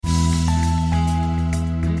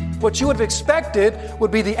What you would have expected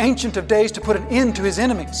would be the Ancient of Days to put an end to his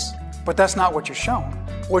enemies. But that's not what you're shown.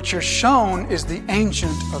 What you're shown is the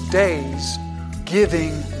Ancient of Days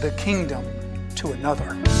giving the kingdom to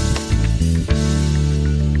another.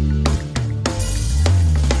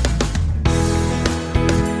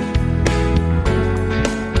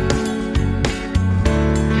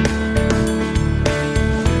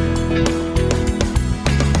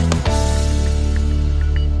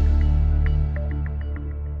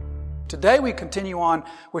 Today we continue on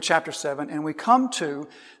with chapter 7, and we come to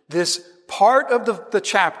this part of the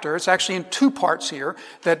chapter. It's actually in two parts here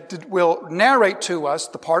that will narrate to us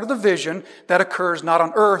the part of the vision that occurs not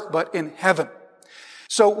on earth but in heaven.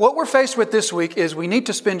 So what we're faced with this week is we need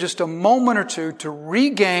to spend just a moment or two to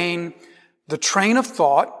regain the train of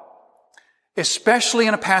thought, especially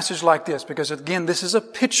in a passage like this, because again, this is a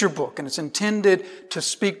picture book and it's intended to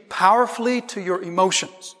speak powerfully to your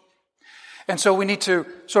emotions. And so we need to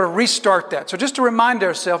sort of restart that. So just to remind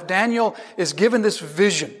ourselves, Daniel is given this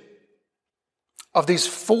vision of these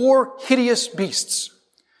four hideous beasts.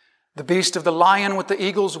 The beast of the lion with the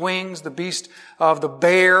eagle's wings, the beast of the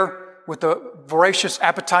bear with the voracious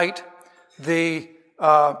appetite, the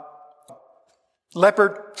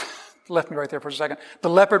leopard, left me right there for a second, the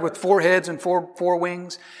leopard with four heads and four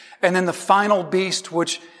wings, and then the final beast,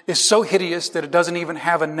 which is so hideous that it doesn't even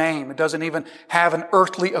have a name. It doesn't even have an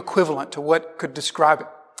earthly equivalent to what could describe it.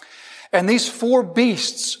 And these four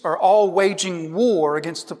beasts are all waging war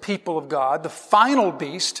against the people of God. The final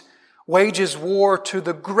beast wages war to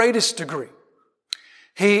the greatest degree.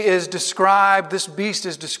 This beast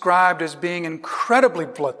is described as being incredibly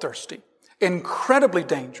bloodthirsty, incredibly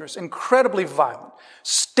dangerous, incredibly violent,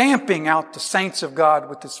 stamping out the saints of God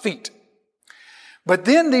with his feet. But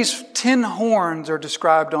then these 10 horns are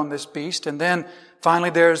described on this beast, and then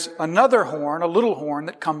finally there's another horn, a little horn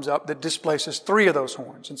that comes up that displaces 3 of those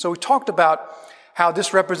horns. And so we talked about how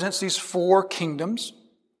this represents these 4 kingdoms,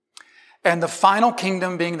 and the final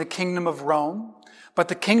kingdom being the kingdom of Rome. But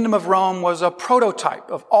the kingdom of Rome was a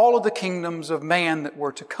prototype of all of the kingdoms of man that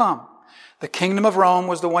were to come. The kingdom of Rome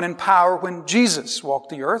was the one in power when Jesus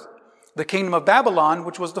walked the earth. The kingdom of Babylon,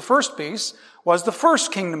 which was the first beast, was the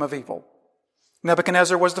first kingdom of evil.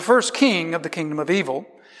 Nebuchadnezzar was the first king of the kingdom of evil.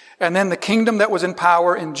 And then the kingdom that was in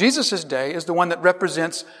power in Jesus' day is the one that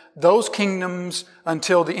represents those kingdoms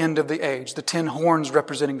until the end of the age, the 10 horns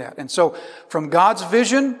representing that. And so from God's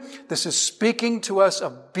vision, this is speaking to us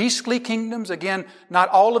of beastly kingdoms. Again, not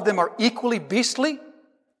all of them are equally beastly,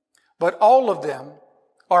 but all of them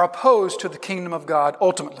are opposed to the kingdom of God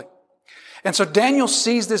ultimately. And so Daniel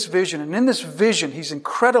sees this vision, and in this vision, he's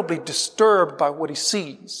incredibly disturbed by what he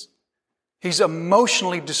sees. He's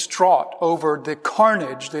emotionally distraught over the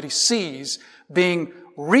carnage that he sees being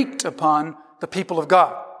wreaked upon the people of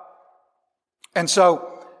God. And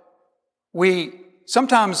so we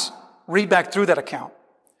sometimes read back through that account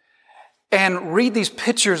and read these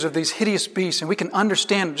pictures of these hideous beasts, and we can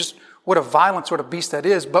understand just what a violent sort of beast that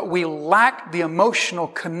is, but we lack the emotional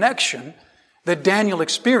connection that Daniel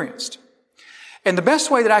experienced. And the best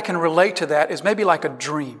way that I can relate to that is maybe like a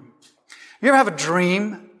dream. You ever have a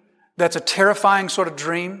dream that's a terrifying sort of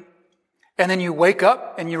dream, and then you wake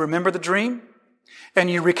up and you remember the dream, and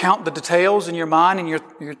you recount the details in your mind, and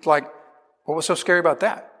you're like, what was so scary about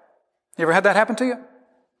that? You ever had that happen to you?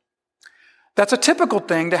 That's a typical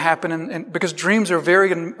thing to happen because dreams are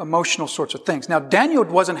very emotional sorts of things. Now, Daniel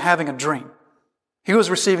wasn't having a dream. He was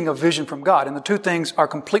receiving a vision from God, and the two things are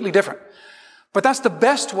completely different. But that's the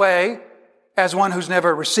best way, as one who's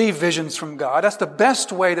never received visions from God, that's the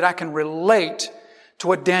best way that I can relate to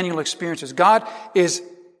what Daniel experiences. God is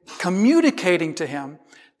communicating to him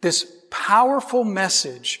this powerful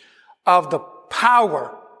message of the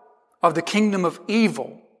power of the kingdom of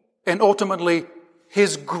evil and ultimately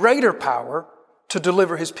his greater power to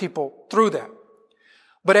deliver his people through that.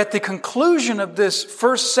 But at the conclusion of this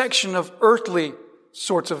first section of earthly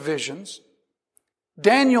sorts of visions,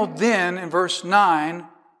 Daniel then, in verse 9,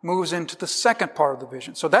 moves into the second part of the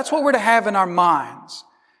vision. So that's what we're to have in our minds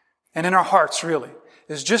and in our hearts, really,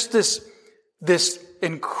 is just this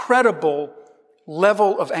incredible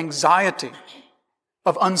level of anxiety,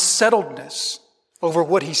 of unsettledness over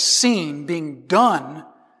what he's seen being done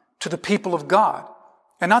to the people of God.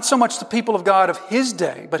 And not so much the people of God of his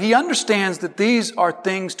day, but he understands that these are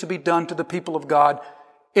things to be done to the people of God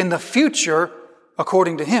in the future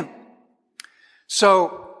according to him.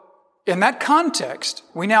 So, in that context,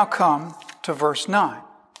 we now come to verse 9.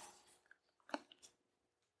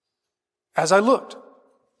 As I looked,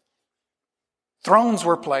 thrones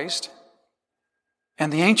were placed,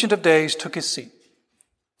 and the Ancient of Days took his seat.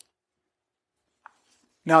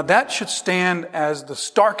 Now that should stand as the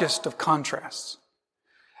starkest of contrasts.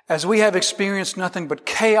 As we have experienced nothing but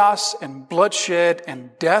chaos and bloodshed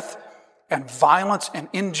and death and violence and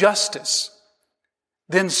injustice,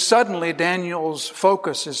 then suddenly Daniel's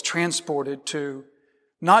focus is transported to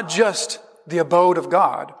not just the abode of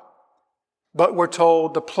God, but we're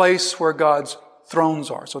told the place where God's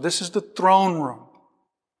thrones are. So this is the throne room.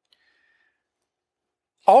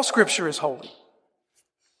 All Scripture is holy.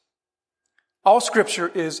 All Scripture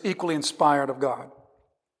is equally inspired of God.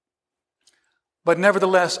 But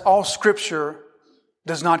nevertheless, all Scripture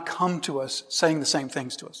does not come to us saying the same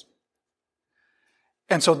things to us.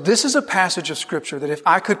 And so this is a passage of Scripture that if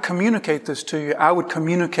I could communicate this to you, I would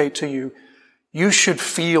communicate to you, you should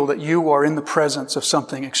feel that you are in the presence of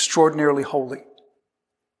something extraordinarily holy.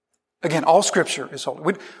 Again, all Scripture is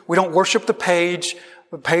holy. We don't worship the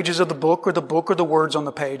pages of the book or the words on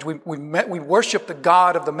the page. We worship the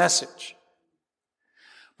God of the message.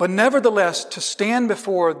 But nevertheless, to stand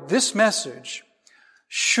before this message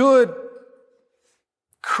should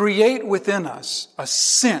create within us a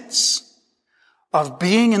sense of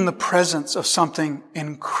being in the presence of something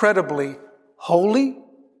incredibly holy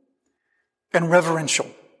and reverential.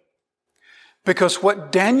 Because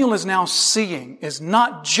what Daniel is now seeing is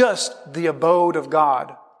not just the abode of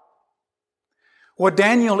God. What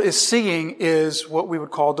Daniel is seeing is what we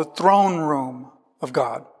would call the throne room of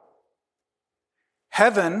God.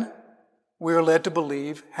 Heaven, we are led to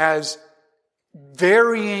believe, has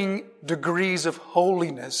varying degrees of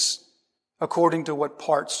holiness according to what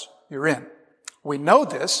parts you're in. We know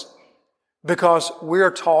this because we are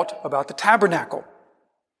taught about the tabernacle.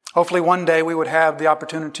 Hopefully one day we would have the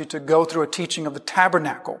opportunity to go through a teaching of the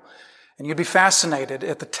tabernacle, and you'd be fascinated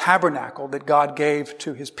at the tabernacle that God gave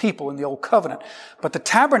to His people in the Old Covenant. But the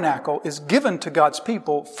tabernacle is given to God's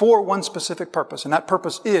people for one specific purpose, and that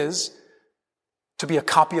purpose is to be a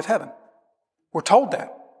copy of heaven. We're told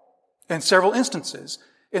that in several instances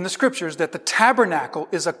in the Scriptures that the tabernacle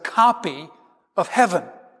is a copy of heaven.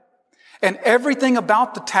 And everything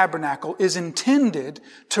about the tabernacle is intended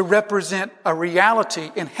to represent a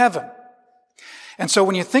reality in heaven. And so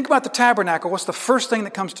when you think about the tabernacle, what's the first thing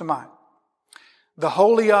that comes to mind? The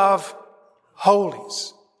Holy of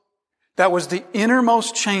Holies. That was the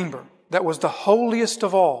innermost chamber. That was the holiest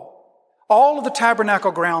of all. All of the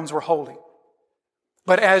tabernacle grounds were holy.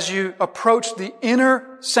 But as you approach the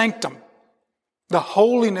inner sanctum, the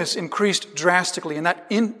holiness increased drastically. And that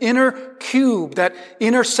inner cube, that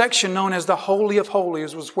inner section known as the Holy of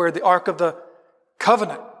Holies, was where the Ark of the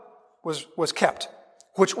Covenant was kept,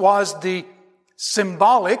 which was the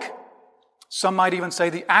symbolic, some might even say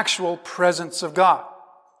the actual presence of God.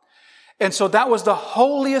 And so that was the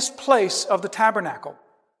holiest place of the tabernacle.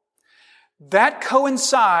 That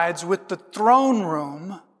coincides with the throne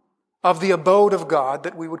room of the abode of God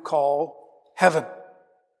that we would call heaven.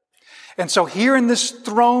 And so here in this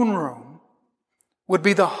throne room would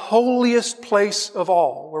be the holiest place of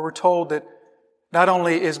all, where we're told that not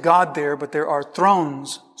only is God there, but there are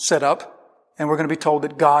thrones set up, and we're going to be told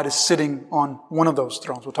that God is sitting on one of those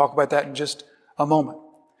thrones. We'll talk about that in just a moment.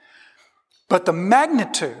 But the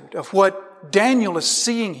magnitude of what Daniel is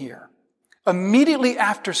seeing here, immediately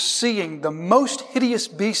after seeing the most hideous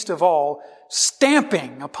beast of all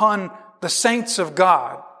stamping upon the saints of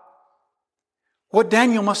God, what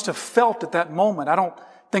Daniel must have felt at that moment, I don't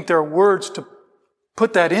think there are words to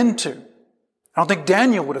put that into. I don't think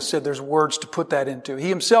Daniel would have said there's words to put that into. He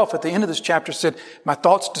himself at the end of this chapter said, my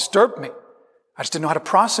thoughts disturbed me. I just didn't know how to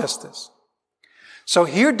process this. So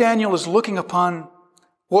here Daniel is looking upon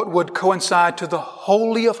what would coincide to the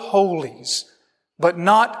Holy of Holies, but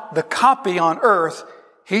not the copy on earth.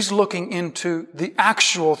 He's looking into the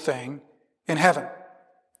actual thing in heaven.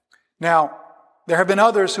 Now, there have been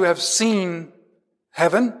others who have seen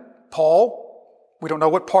heaven. Paul, we don't know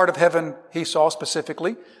what part of heaven he saw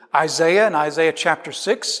specifically. Isaiah in Isaiah chapter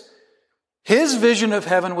 6. His vision of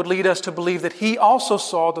heaven would lead us to believe that he also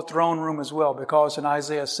saw the throne room as well, because in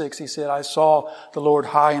Isaiah 6 he said, I saw the Lord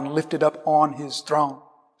high and lifted up on His throne.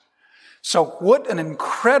 So what an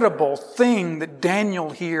incredible thing that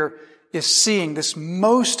Daniel here is seeing, this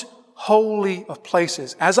most holy of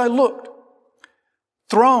places. As I looked,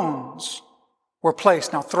 thrones were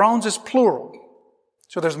placed. Now thrones is plural.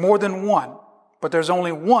 So there's more than one, but there's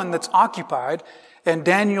only one that's occupied, and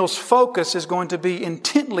Daniel's focus is going to be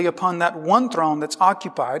intently upon that one throne that's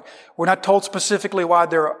occupied. We're not told specifically why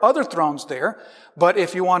there are other thrones there, but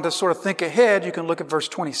if you want to sort of think ahead, you can look at verse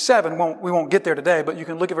 27. We won't get there today, but you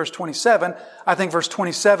can look at verse 27. I think verse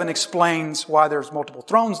 27 explains why there's multiple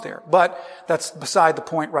thrones there, but that's beside the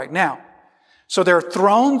point right now. So their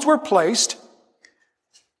thrones were placed.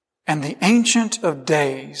 And the Ancient of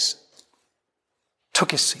Days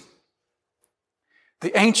took his seat.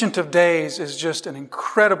 The Ancient of Days is just an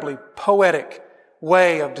incredibly poetic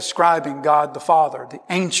way of describing God the Father. The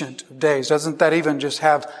Ancient of Days. Doesn't that even just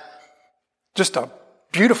have just a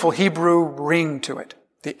beautiful Hebrew ring to it?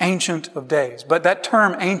 The Ancient of Days. But that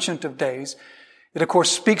term, Ancient of Days, it of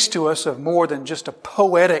course speaks to us of more than just a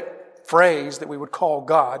poetic phrase that we would call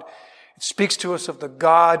God. It speaks to us of the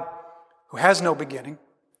God who has no beginning,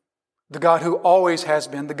 the God who always has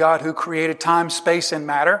been, the God who created time, space, and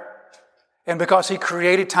matter. And because He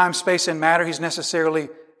created time, space, and matter, He's necessarily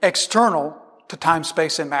external to time,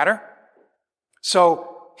 space, and matter.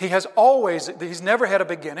 So He's never had a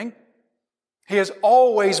beginning. He has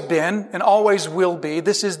always been and always will be.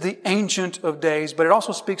 This is the Ancient of Days, but it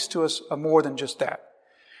also speaks to us of more than just that.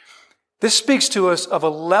 This speaks to us of a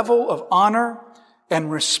level of honor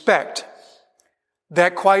and respect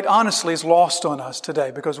that quite honestly is lost on us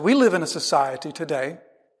today, because we live in a society today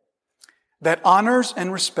that honors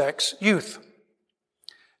and respects youth.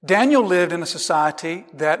 Daniel lived in a society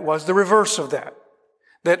that was the reverse of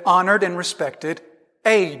that honored and respected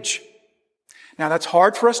age. Now that's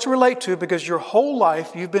hard for us to relate to, because your whole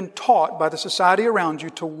life you've been taught by the society around you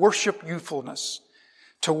to worship youthfulness,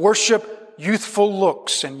 to worship youthful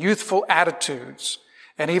looks and youthful attitudes.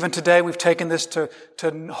 And even today we've taken this to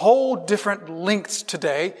whole different lengths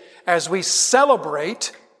today as we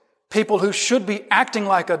celebrate people who should be acting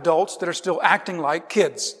like adults that are still acting like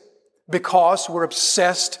kids, because we're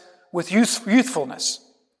obsessed with youthfulness.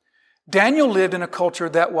 Daniel lived in a culture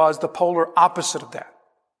that was the polar opposite of that.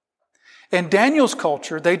 In Daniel's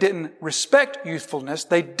culture, they didn't respect youthfulness,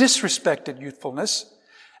 they disrespected youthfulness,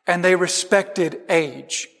 and they respected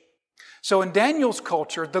age. So in Daniel's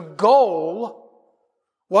culture, the goal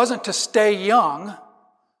wasn't to stay young,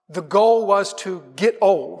 the goal was to get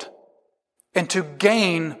old and to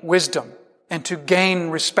gain wisdom and to gain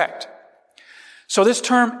respect. So this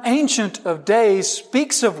term, Ancient of Days,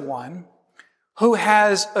 speaks of one who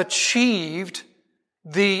has achieved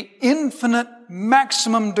the infinite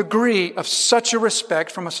maximum degree of such a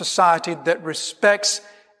respect from a society that respects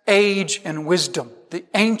age and wisdom. The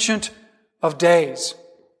Ancient of Days.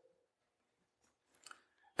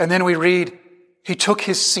 And then we read, He took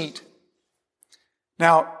His seat.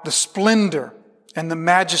 Now, the splendor and the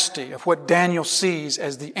majesty of what Daniel sees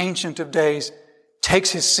as the Ancient of Days takes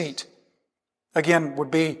His seat, again, would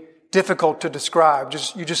be difficult to describe.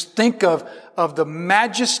 You just think of the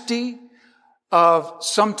majesty of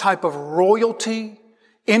some type of royalty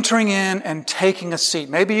entering in and taking a seat.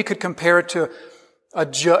 Maybe you could compare it to a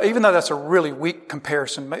judge, even though that's a really weak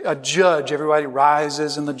comparison. A judge, everybody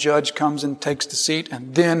rises and the judge comes and takes the seat,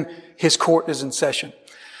 and then his court is in session.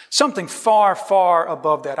 Something far, far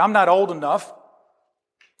above that. I'm not old enough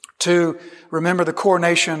to remember the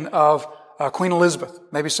coronation of Queen Elizabeth.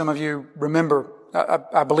 Maybe some of you remember.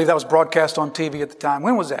 I believe that was broadcast on TV at the time.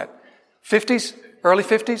 When was that? 50s? Early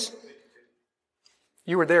 50s?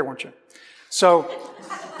 You were there, weren't you? So,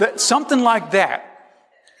 something like that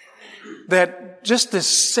just this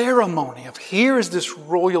ceremony of here is this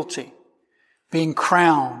royalty being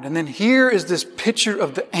crowned, and then here is this picture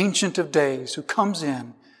of the Ancient of Days who comes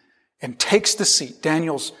in and takes the seat.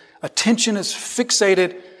 Daniel's attention is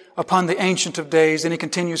fixated upon the Ancient of Days, and he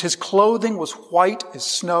continues, His clothing was white as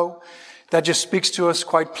snow. That just speaks to us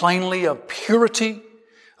quite plainly of purity,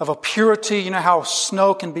 You know how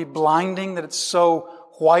snow can be blinding, that it's so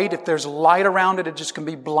white. If there's light around it, it just can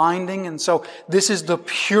be blinding. And so this is the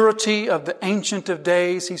purity of the Ancient of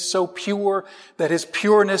Days. He's so pure that His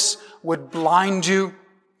pureness would blind you.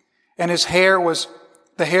 And the hair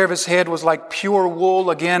of His head was like pure wool.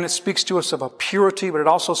 Again, it speaks to us of a purity, but it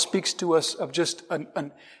also speaks to us of just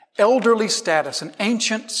an elderly status, an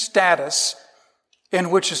ancient status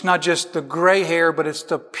in which it's not just the gray hair, but it's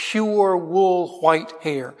the pure wool white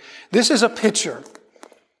hair. This is a picture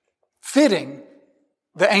fitting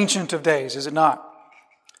the Ancient of Days, is it not?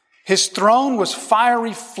 His throne was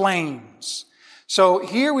fiery flames. So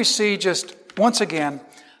here we see just once again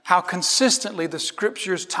how consistently the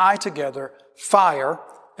Scriptures tie together fire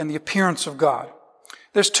and the appearance of God.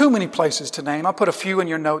 There's too many places to name. I'll put a few in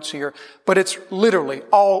your notes here, but it's literally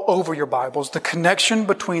all over your Bibles, the connection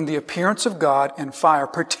between the appearance of God and fire,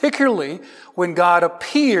 particularly when God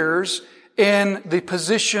appears in the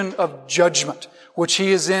position of judgment, which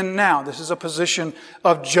He is in now. This is a position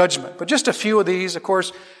of judgment. But just a few of these, of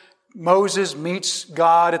course, Moses meets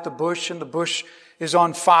God at the bush, and the bush is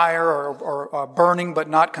on fire or burning but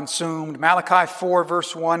not consumed. Malachi 4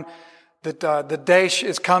 verse 1, that the day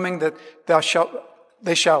is coming that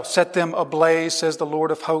they shall set them ablaze, says the Lord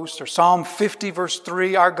of hosts. Or Psalm 50 verse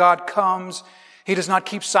 3, our God comes, He does not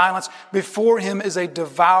keep silence. Before him is a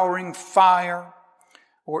devouring fire.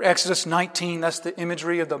 Or Exodus 19, that's the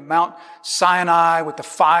imagery of the Mount Sinai with the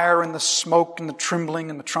fire and the smoke and the trembling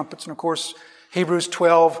and the trumpets. And of course, Hebrews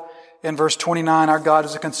 12 and verse 29, our God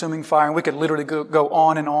is a consuming fire. And we could literally go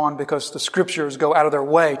on and on because the scriptures go out of their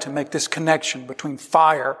way to make this connection between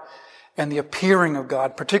fire and the appearing of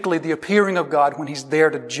God, particularly the appearing of God when He's there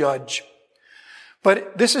to judge.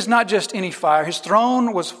 But this is not just any fire. His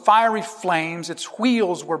throne was fiery flames. Its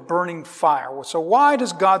wheels were burning fire. So why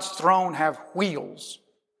does God's throne have wheels?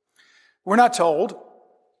 We're not told,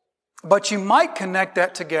 but you might connect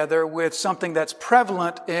that together with something that's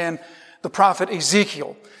prevalent in the prophet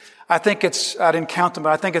Ezekiel. I didn't count them,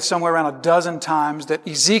 but I think it's somewhere around a dozen times that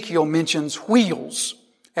Ezekiel mentions wheels.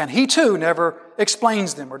 And he too never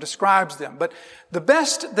explains them or describes them. But the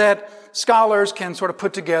best that scholars can sort of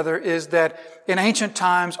put together is that in ancient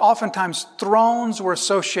times, oftentimes thrones were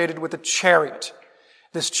associated with a chariot.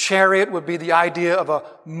 This chariot would be the idea of a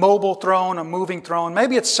mobile throne, a moving throne.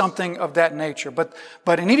 Maybe it's something of that nature. But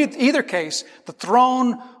in either case, the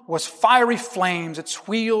throne was fiery flames. Its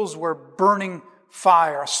wheels were burning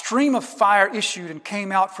fire. A stream of fire issued and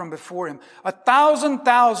came out from before him.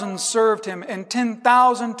 1,000,000 served him, and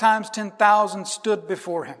 10,000 times 10,000 stood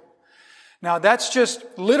before him. Now that's just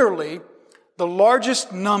literally the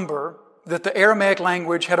largest number that the Aramaic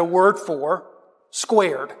language had a word for,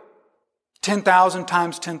 squared. 10,000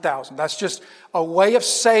 times 10,000. That's just a way of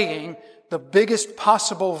saying the biggest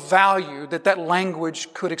possible value that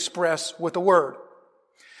language could express with a word.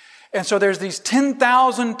 And so there's these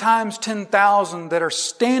 10,000 times 10,000 that are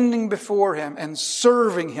standing before him and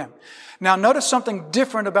serving him. Now notice something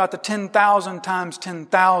different about the 10,000 times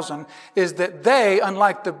 10,000 is that they,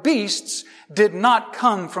 unlike the beasts, did not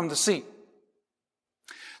come from the sea.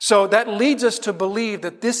 So that leads us to believe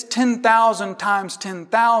that this 10,000 times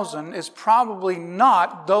 10,000 is probably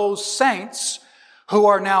not those saints who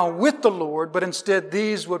are now with the Lord, but instead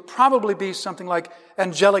these would probably be something like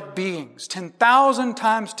angelic beings, 10,000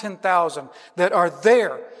 times 10,000 that are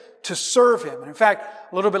there to serve him. And in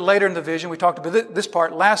fact, a little bit later in the vision, we talked about this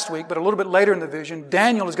part last week, but a little bit later in the vision,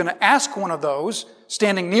 Daniel is going to ask one of those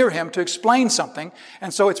standing near him to explain something.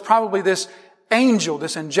 And so it's probably this angel,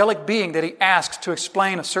 this angelic being that he asks to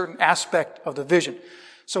explain a certain aspect of the vision.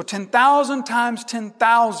 So 10,000 times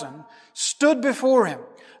 10,000 stood before him.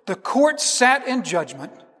 The court sat in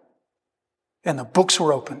judgment, and the books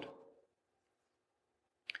were opened.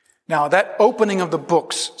 Now, that opening of the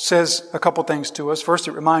books says a couple things to us. First,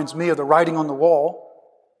 it reminds me of the writing on the wall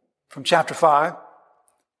from chapter 5.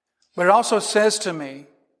 But it also says to me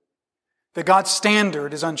that God's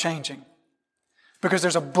standard is unchanging because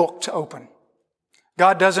there's a book to open.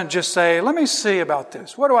 God doesn't just say, let me see about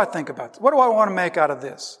this. What do I think about this? What do I want to make out of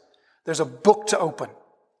this? There's a book to open.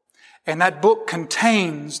 And that book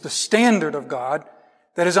contains the standard of God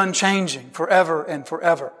that is unchanging forever and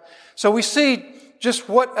forever. So we see just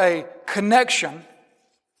what a connection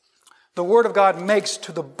the Word of God makes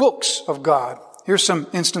to the books of God. Here's some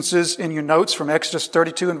instances in your notes from Exodus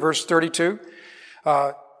 32 and verse 32.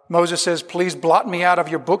 Moses says, please blot me out of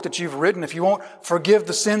your book that you've written. If you won't forgive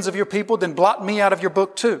the sins of your people, then blot me out of your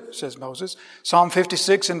book too, says Moses. Psalm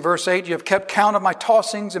 56 and verse 8, you have kept count of my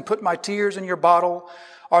tossings and put my tears in your bottle.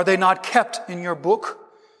 Are they not kept in your book?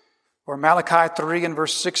 Or Malachi 3 and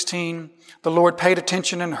verse 16, the Lord paid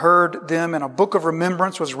attention and heard them, and a book of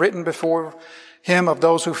remembrance was written before him of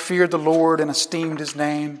those who feared the Lord and esteemed his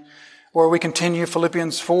name. Or we continue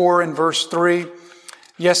Philippians 4 and verse 3.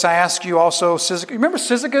 Yes, I ask you also, Syzygus. Remember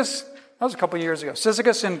Syzygus? That was a couple of years ago.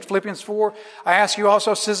 Syzygus in Philippians 4. I ask you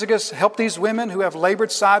also, Syzygus, help these women who have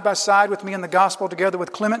labored side by side with me in the gospel together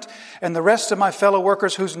with Clement and the rest of my fellow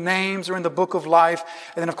workers whose names are in the book of life.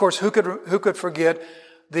 And then, of course, who could forget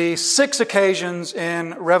the 6 occasions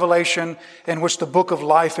in Revelation in which the book of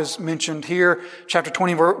life is mentioned here, chapter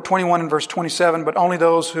 21 and verse 27, but only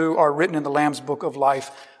those who are written in the Lamb's book of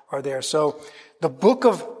life are there. So the book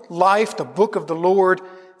of life, the book of the Lord,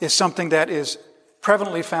 is something that is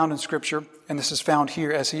prevalently found in Scripture, and this is found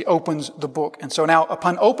here as he opens the book. And so now,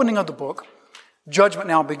 upon opening of the book, judgment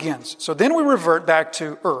now begins. So then we revert back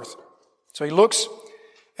to earth. So he looks,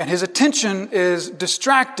 and his attention is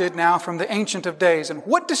distracted now from the Ancient of Days. And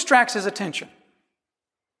what distracts his attention?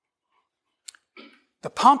 The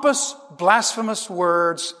pompous, blasphemous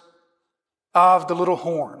words of the little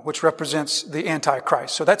horn, which represents the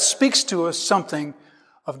Antichrist. So that speaks to us something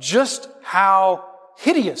of just how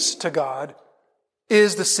hideous to God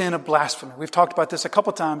is the sin of blasphemy. We've talked about this a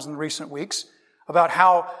couple times in recent weeks, about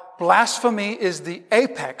how blasphemy is the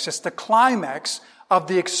apex, it's the climax of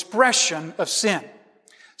the expression of sin.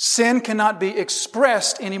 Sin cannot be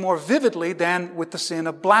expressed any more vividly than with the sin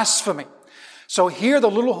of blasphemy. So here the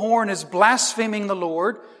little horn is blaspheming the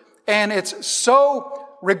Lord, and it's so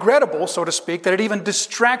regrettable, so to speak, that it even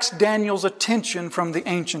distracts Daniel's attention from the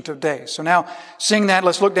Ancient of Days. So now, seeing that,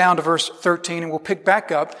 let's look down to verse 13, and we'll pick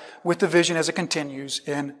back up with the vision as it continues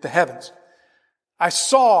in the heavens. I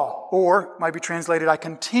saw, or might be translated, I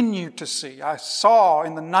continued to see. I saw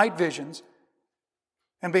in the night visions,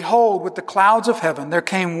 and behold, with the clouds of heaven, there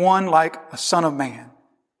came one like a son of man.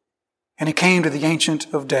 And he came to the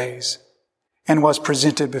Ancient of Days and was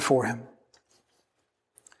presented before him.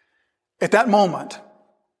 At that moment,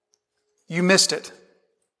 you missed it.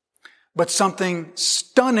 But something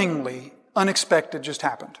stunningly unexpected just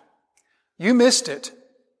happened. You missed it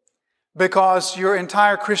because your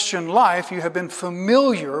entire Christian life you have been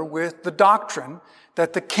familiar with the doctrine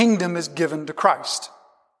that the kingdom is given to Christ.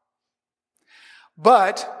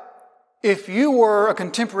 But if you were a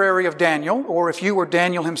contemporary of Daniel, or if you were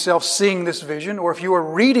Daniel himself seeing this vision, or if you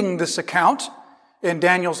were reading this account in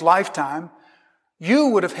Daniel's lifetime, you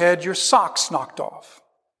would have had your socks knocked off.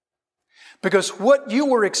 Because what you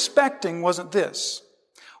were expecting wasn't this.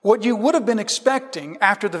 What you would have been expecting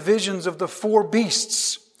after the visions of the four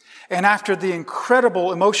beasts and after the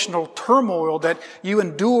incredible emotional turmoil that you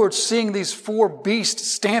endured seeing these four beasts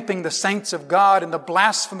stamping the saints of God and the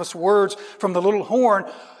blasphemous words from the little horn,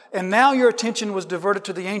 and now your attention was diverted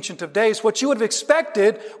to the Ancient of Days, what you would have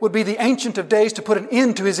expected would be the Ancient of Days to put an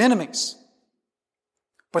end to his enemies.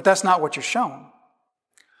 But that's not what you're shown.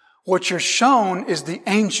 What you're shown is the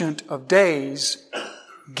Ancient of Days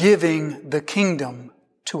giving the kingdom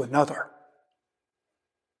to another.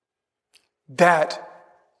 That,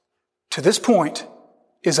 to this point,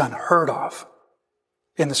 is unheard of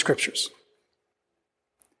in the Scriptures.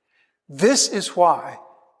 This is why,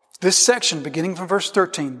 this section, beginning from verse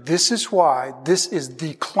 13, this is why this is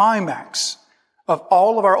the climax of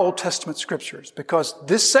all of our Old Testament Scriptures. Because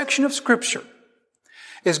this section of Scripture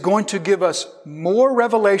is going to give us more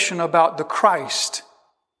revelation about the Christ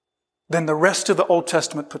than the rest of the Old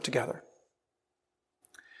Testament put together.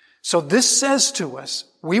 So this says to us,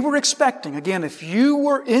 we were expecting, again, if you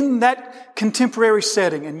were in that contemporary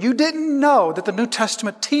setting and you didn't know that the New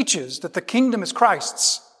Testament teaches that the kingdom is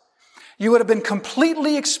Christ's, you would have been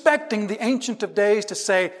completely expecting the Ancient of Days to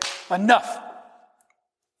say, enough,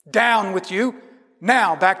 down with you,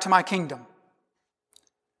 now back to my kingdom.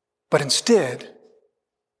 But instead,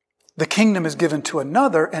 the kingdom is given to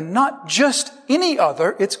another, and not just any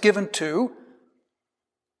other, it's given to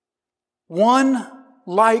one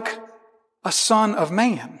like a son of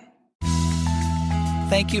man.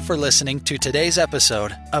 Thank you for listening to today's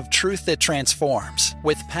episode of Truth That Transforms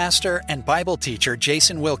with pastor and Bible teacher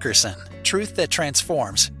Jason Wilkerson. Truth That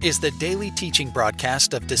Transforms is the daily teaching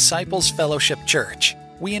broadcast of Disciples Fellowship Church.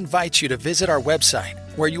 We invite you to visit our website,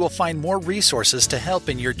 where you will find more resources to help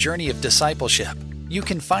in your journey of discipleship. You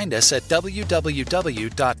can find us at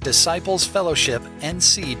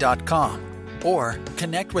www.disciplesfellowshipnc.com or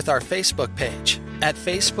connect with our Facebook page at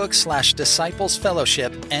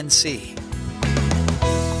Facebook/DisciplesFellowshipNC.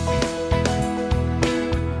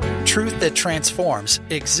 Truth That Transforms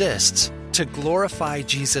exists to glorify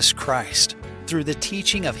Jesus Christ through the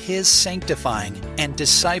teaching of His sanctifying and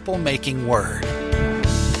disciple-making Word.